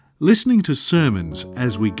Listening to sermons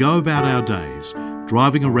as we go about our days,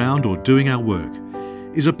 driving around or doing our work,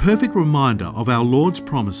 is a perfect reminder of our Lord's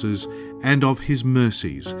promises and of His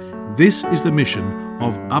mercies. This is the mission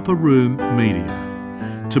of Upper Room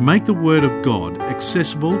Media, to make the Word of God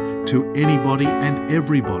accessible to anybody and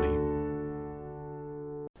everybody.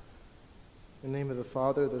 In the name of the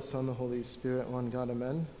Father, the Son, the Holy Spirit, one God,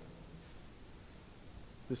 amen.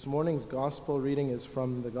 This morning's Gospel reading is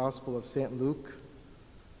from the Gospel of St. Luke,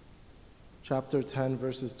 chapter 10,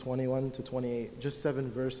 verses 21 to 28, just 7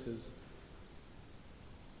 verses.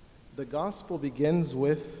 The Gospel begins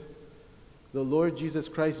with the Lord Jesus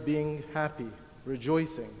Christ being happy,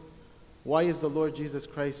 rejoicing. Why is the Lord Jesus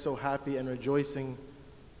Christ so happy and rejoicing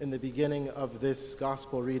in the beginning of this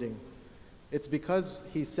Gospel reading? It's because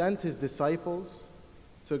He sent His disciples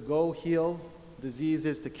to go heal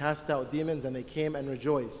diseases, to cast out demons, and they came and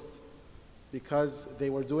rejoiced because they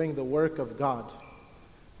were doing the work of God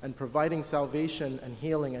and providing salvation and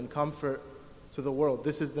healing and comfort to the world.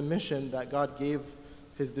 This is the mission that God gave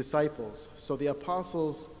His disciples. So the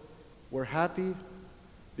apostles were happy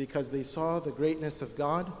because they saw the greatness of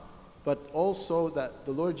God, but also that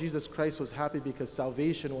the Lord Jesus Christ was happy because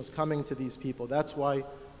salvation was coming to these people. That's why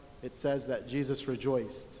it says that Jesus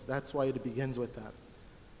rejoiced. That's why it begins with that.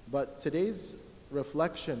 But today's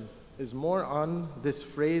reflection is more on this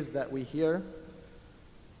phrase that we hear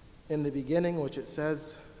in the beginning, which it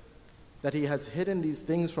says that He has hidden these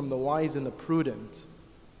things from the wise and the prudent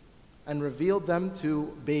and revealed them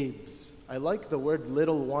to babes. I like the word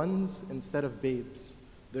little ones instead of babes.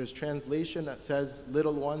 There's translation that says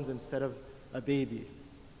little ones instead of a baby.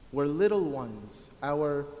 We're little ones.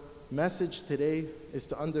 Our message today is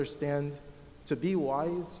to understand, to be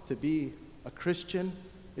wise, to be a Christian,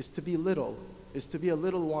 is to be little, is to be a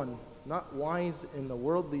little one. Not wise in the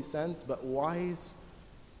worldly sense, but wise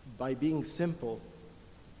by being simple.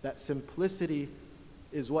 That simplicity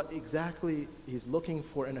is what exactly He's looking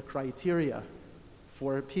for in a criteria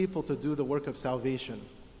for people to do the work of salvation.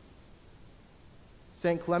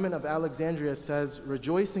 St. Clement of Alexandria says,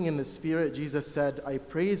 rejoicing in the Spirit, Jesus said, I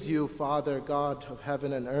praise you, Father, God of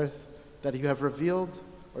heaven and earth, that you have revealed,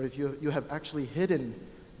 or if you have actually hidden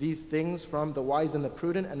these things from the wise and the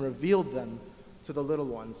prudent and revealed them to the little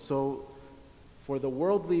ones. So for the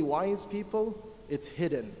worldly wise people, it's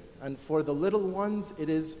hidden. And for the little ones, it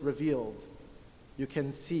is revealed. You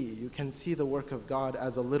can see the work of God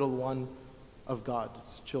as a little one of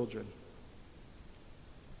God's children.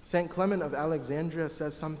 St. Clement of Alexandria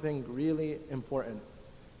says something really important.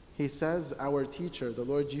 He says our teacher, the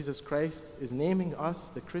Lord Jesus Christ, is naming us,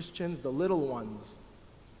 the Christians, the little ones,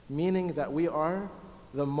 meaning that we are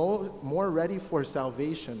the more ready for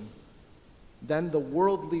salvation than the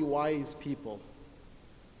worldly wise people.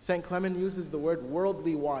 St. Clement uses the word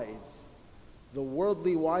worldly wise. The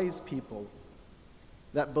worldly wise people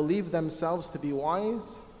that believe themselves to be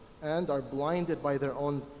wise and are blinded by their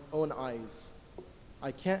own eyes.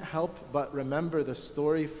 I can't help but remember the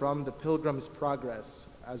story from the Pilgrim's Progress.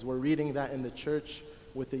 As we're reading that in the church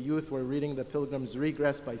with the youth, we're reading the Pilgrim's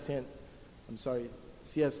Regress by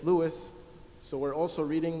C.S. Lewis. So we're also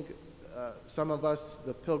reading, some of us,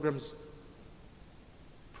 the Pilgrim's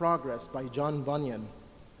Progress by John Bunyan.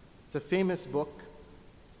 It's a famous book,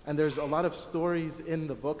 and there's a lot of stories in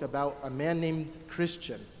the book about a man named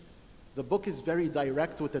Christian. The book is very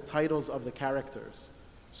direct with the titles of the characters.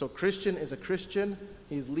 So Christian is a Christian.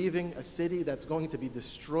 He's leaving a city that's going to be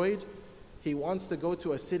destroyed. He wants to go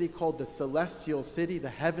to a city called the Celestial City, the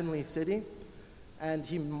Heavenly City, and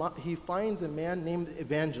he finds a man named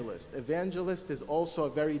Evangelist. Evangelist is also a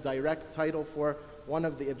very direct title for one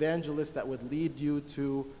of the evangelists that would lead you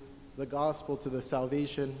to the gospel, to the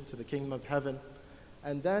salvation, to the kingdom of heaven.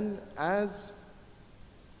 And then as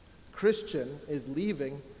Christian is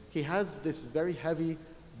leaving, he has this very heavy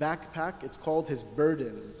backpack. It's called his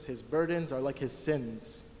burdens. His burdens are like his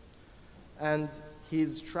sins. And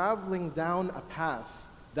he's traveling down a path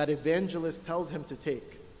that evangelist tells him to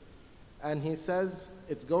take. And he says,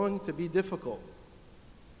 it's going to be difficult,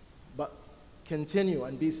 but continue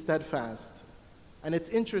and be steadfast. And it's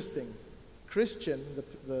interesting. Christian,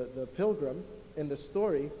 the pilgrim in the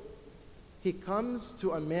story, he comes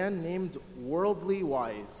to a man named Worldly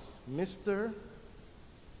Wise, Mr.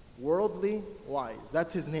 Worldly Wise.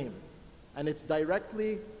 That's his name. And it's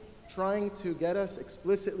directly trying to get us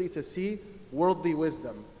explicitly to see worldly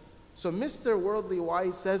wisdom. So Mr. Worldly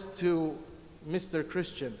Wise says to Mr.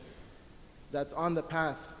 Christian that's on the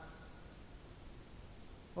path,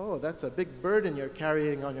 oh, that's a big burden you're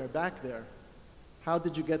carrying on your back there. How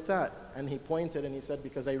did you get that? And he pointed and he said,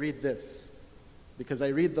 because I read this. Because I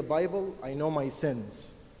read the Bible, I know my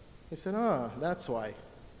sins. He said, that's why.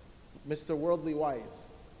 Mr. Worldly Wise.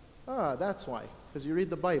 Ah, that's why, because you read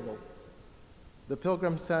the Bible. The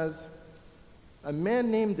pilgrim says, a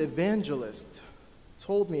man named Evangelist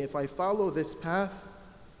told me if I follow this path,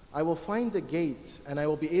 I will find a gate and I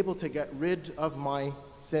will be able to get rid of my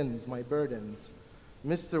sins, my burdens.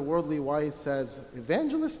 Mr. Worldly Wise says,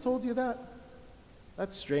 Evangelist told you that?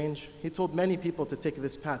 That's strange. He told many people to take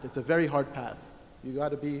this path. It's a very hard path. You got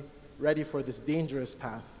to be ready for this dangerous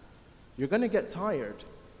path. You're going to get tired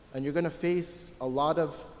and you're going to face a lot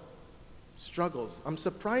of struggles. I'm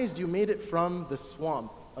surprised you made it from the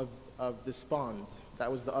swamp of despond.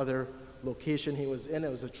 That was the other location he was in. It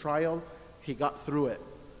was a trial. He got through it.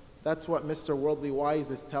 That's what Mr. Worldly Wise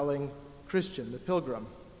is telling Christian, the pilgrim.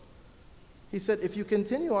 He said, if you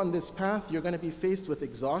continue on this path, you're going to be faced with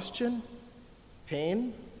exhaustion,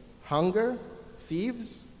 pain, hunger,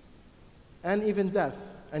 thieves, and even death.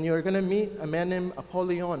 And you're going to meet a man named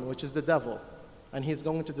Apollyon, which is the devil, and he's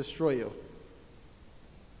going to destroy you.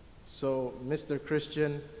 So Mr.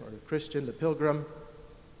 Christian, or Christian the pilgrim,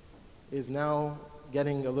 is now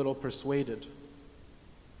getting a little persuaded.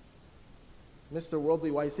 Mr.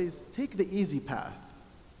 Worldly Wise says, take the easy path.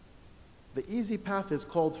 The easy path is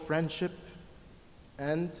called friendship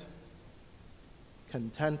and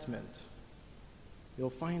contentment. You'll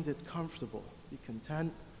find it comfortable. Be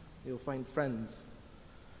content. You'll find friends.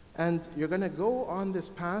 And you're going to go on this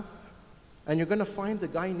path, and you're going to find a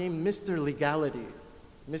guy named Mr. Legality.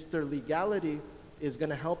 Mr. Legality is going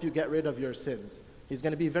to help you get rid of your sins. He's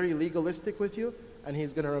going to be very legalistic with you, and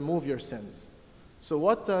he's going to remove your sins. So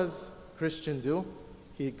what does Christian do?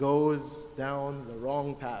 He goes down the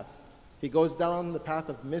wrong path. He goes down the path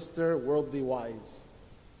of Mr. Worldly Wise.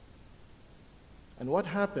 And what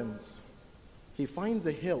happens? He finds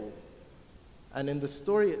a hill. And in the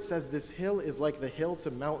story it says this hill is like the hill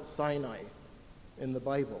to Mount Sinai in the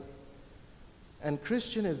Bible. And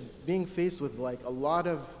Christian is being faced with like a lot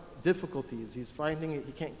of difficulties. He's finding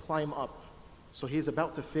he can't climb up. So he's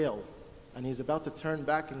about to fail. And he's about to turn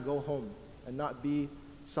back and go home and not be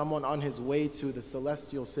someone on his way to the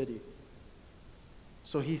celestial city.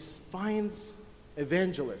 So he finds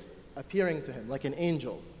Evangelist appearing to him like an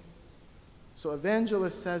angel. So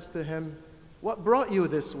Evangelist says to him, what brought you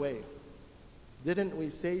this way? Didn't we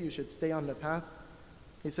say you should stay on the path?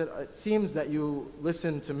 He said, it seems that you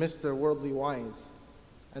listened to Mr. Worldly Wise.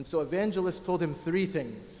 And so Evangelist told him 3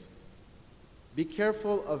 things. Be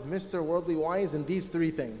careful of Mr. Worldly Wise in these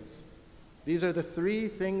 3 things. These are the 3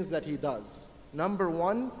 things that he does. Number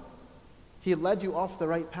 1, he led you off the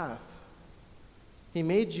right path. He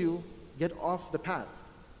made you get off the path.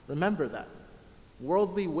 Remember that.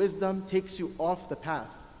 Worldly wisdom takes you off the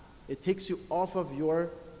path. It takes you off of your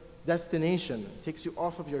destination. It takes you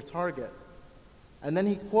off of your target. And then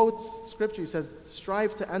he quotes scripture. He says,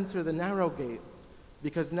 strive to enter the narrow gate,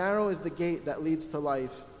 because narrow is the gate that leads to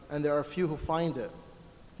life, and there are few who find it.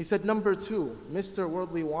 He said, number 2, Mr.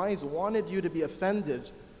 Worldly Wise wanted you to be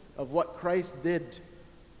offended of what Christ did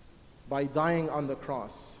by dying on the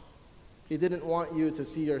cross. He didn't want you to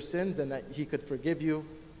see your sins and that he could forgive you.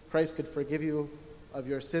 Christ could forgive you of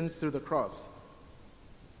your sins through the cross.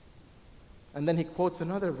 And then he quotes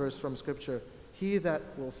another verse from Scripture. He that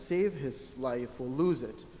will save his life will lose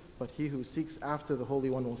it, but he who seeks after the Holy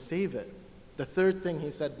One will save it. The third thing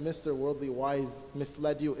he said Mr. Worldly Wise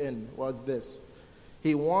misled you in was this.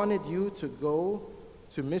 He wanted you to go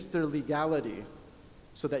to Mr. Legality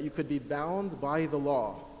so that you could be bound by the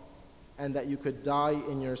law and that you could die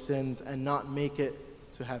in your sins and not make it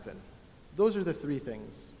to heaven. Those are the 3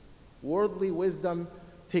 things. Worldly wisdom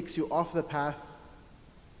takes you off the path.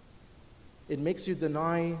 It makes you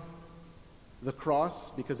deny the cross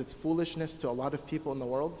because it's foolishness to a lot of people in the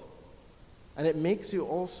world. And it makes you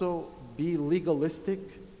also be legalistic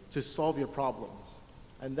to solve your problems.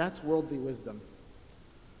 And that's worldly wisdom.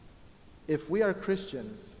 If we are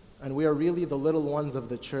Christians and we are really the little ones of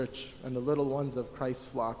the church and the little ones of Christ's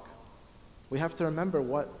flock, we have to remember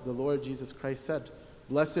what the Lord Jesus Christ said.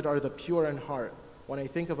 Blessed are the pure in heart. When I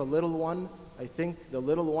think of a little one, I think the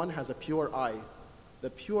little one has a pure eye. The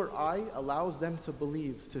pure eye allows them to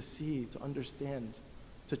believe, to see, to understand,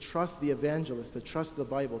 to trust the evangelist, to trust the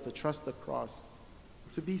Bible, to trust the cross,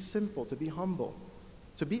 to be simple, to be humble.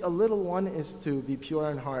 To be a little one is to be pure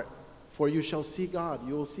in heart, for you shall see God.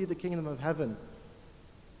 You will see the kingdom of heaven.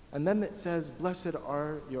 And then it says, blessed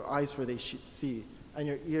are your eyes, for they see, and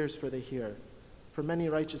your ears, for they hear. For many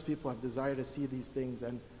righteous people have desired to see these things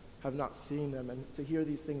and have not seen them, and to hear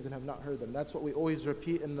these things and have not heard them. That's what we always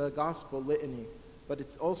repeat in the gospel litany. But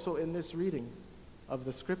it's also in this reading of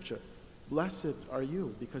the scripture. Blessed are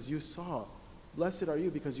you because you saw. Blessed are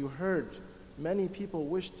you because you heard Many people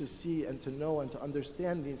wish to see and to know and to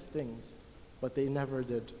understand these things, but they never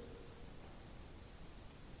did.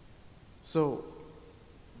 So,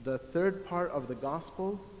 the third part of the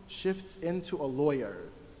gospel shifts into a lawyer.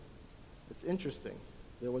 It's interesting.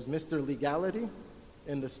 There was Mr. Legality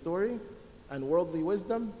in the story and worldly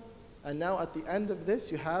wisdom, and now at the end of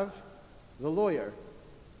this you have the lawyer.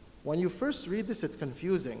 When you first read this, it's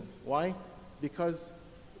confusing. Why? Because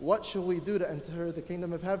what shall we do to enter the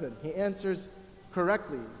kingdom of heaven? He answers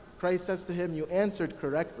correctly. Christ says to him, you answered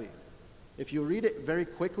correctly. If you read it very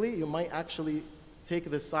quickly, you might actually take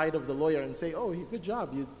the side of the lawyer and say, oh, good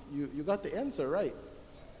job, you got the answer right.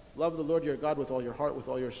 Love the Lord your God with all your heart, with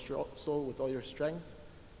all your soul, with all your strength.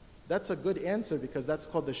 That's a good answer because that's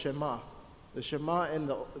called the Shema. The Shema in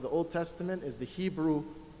the Old Testament is the Hebrew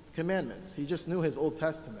commandments. He just knew his Old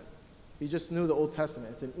Testament. He just knew the Old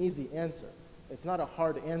Testament. It's an easy answer. It's not a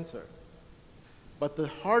hard answer. But the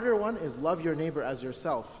harder one is love your neighbor as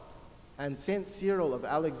yourself. And Saint Cyril of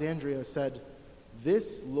Alexandria said,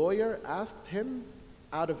 this lawyer asked him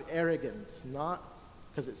out of arrogance, not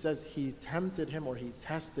because it says he tempted him or he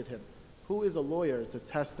tested him. Who is a lawyer to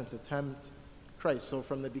test and to tempt Christ? So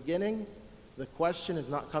from the beginning, the question is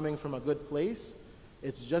not coming from a good place.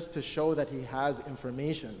 It's just to show that he has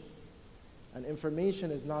information. And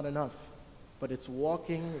information is not enough, but it's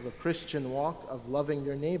walking the Christian walk of loving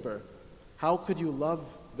your neighbor. How could you love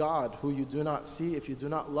God who you do not see if you do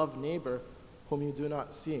not love neighbor whom you do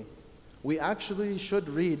not see? We actually should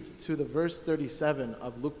read to the verse 37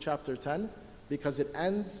 of Luke chapter 10 because it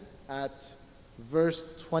ends at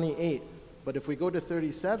verse 28. But if we go to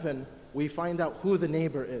 37, we find out who the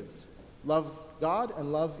neighbor is. Love God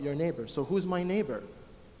and love your neighbor. So who's my neighbor?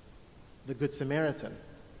 The Good Samaritan.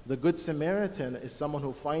 The Good Samaritan is someone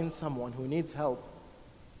who finds someone who needs help,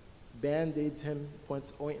 band-aids him,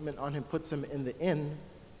 puts ointment on him, puts him in the inn,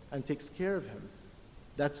 and takes care of him.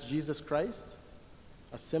 That's Jesus Christ,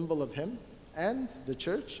 a symbol of him, and the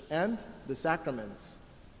church, and the sacraments.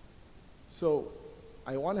 So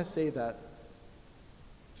I want to say that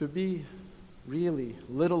to be really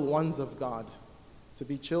little ones of God, to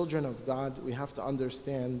be children of God, we have to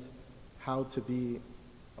understand how to be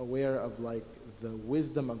aware of the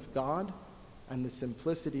wisdom of God and the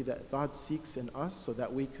simplicity that God seeks in us so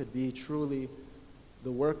that we could be truly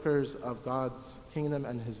the workers of God's kingdom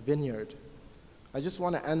and his vineyard. I just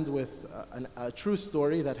want to end with a true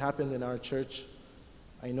story that happened in our church.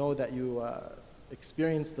 I know that you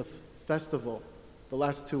experienced the festival the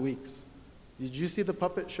last 2 weeks. Did you see the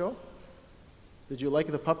puppet show? Did you like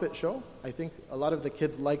the puppet show? I think a lot of the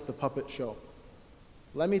kids liked the puppet show.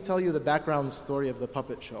 Let me tell you the background story of the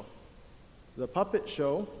puppet show. The puppet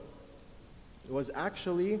show was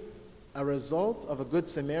actually a result of a Good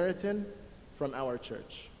Samaritan from our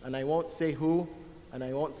church. And I won't say who, and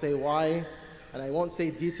I won't say why, and I won't say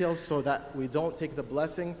details so that we don't take the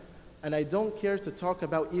blessing. And I don't care to talk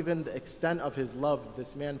about even the extent of his love,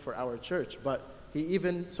 this man, for our church. But he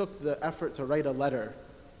even took the effort to write a letter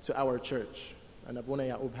to our church. And Abuna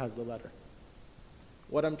Ya'ub has the letter.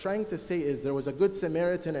 What I'm trying to say is there was a Good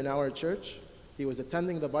Samaritan in our church. He was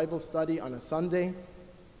attending the Bible study on a Sunday.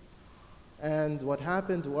 And what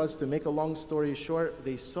happened was, to make a long story short,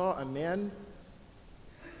 they saw a man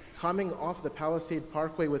coming off the Palisade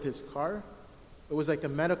Parkway with his car. It was like a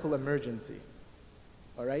medical emergency.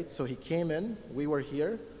 All right, so he came in, we were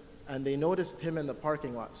here, and they noticed him in the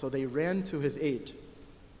parking lot. So they ran to his aid,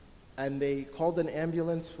 and they called an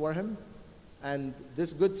ambulance for him. And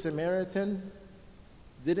this Good Samaritan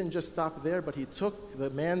didn't just stop there, but he took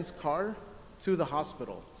the man's car to the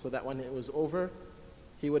hospital so that when it was over,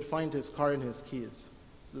 he would find his car and his keys.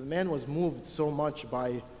 So the man was moved so much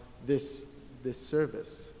by this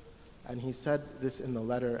service. And he said this in the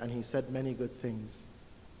letter, and he said many good things.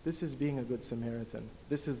 This is being a Good Samaritan.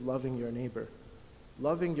 This is loving your neighbor.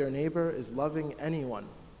 Loving your neighbor is loving anyone.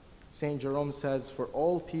 St. Jerome says, for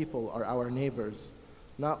all people are our neighbors,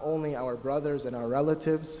 not only our brothers and our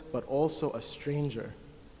relatives, but also a stranger.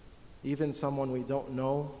 Even someone we don't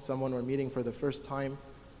know, someone we're meeting for the first time,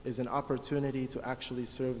 is an opportunity to actually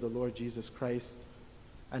serve the Lord Jesus Christ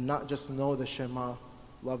and not just know the Shema,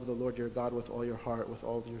 love the Lord your God with all your heart, with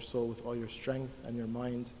all your soul, with all your strength and your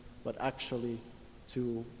mind, but actually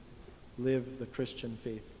to live the Christian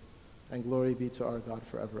faith. And glory be to our God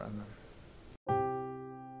forever. Amen.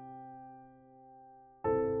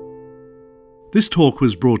 This talk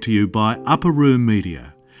was brought to you by Upper Room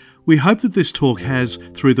Media. We hope that this talk has,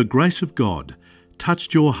 through the grace of God,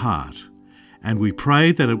 touched your heart, and we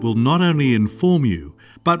pray that it will not only inform you,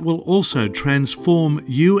 but will also transform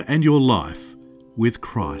you and your life with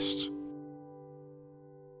Christ.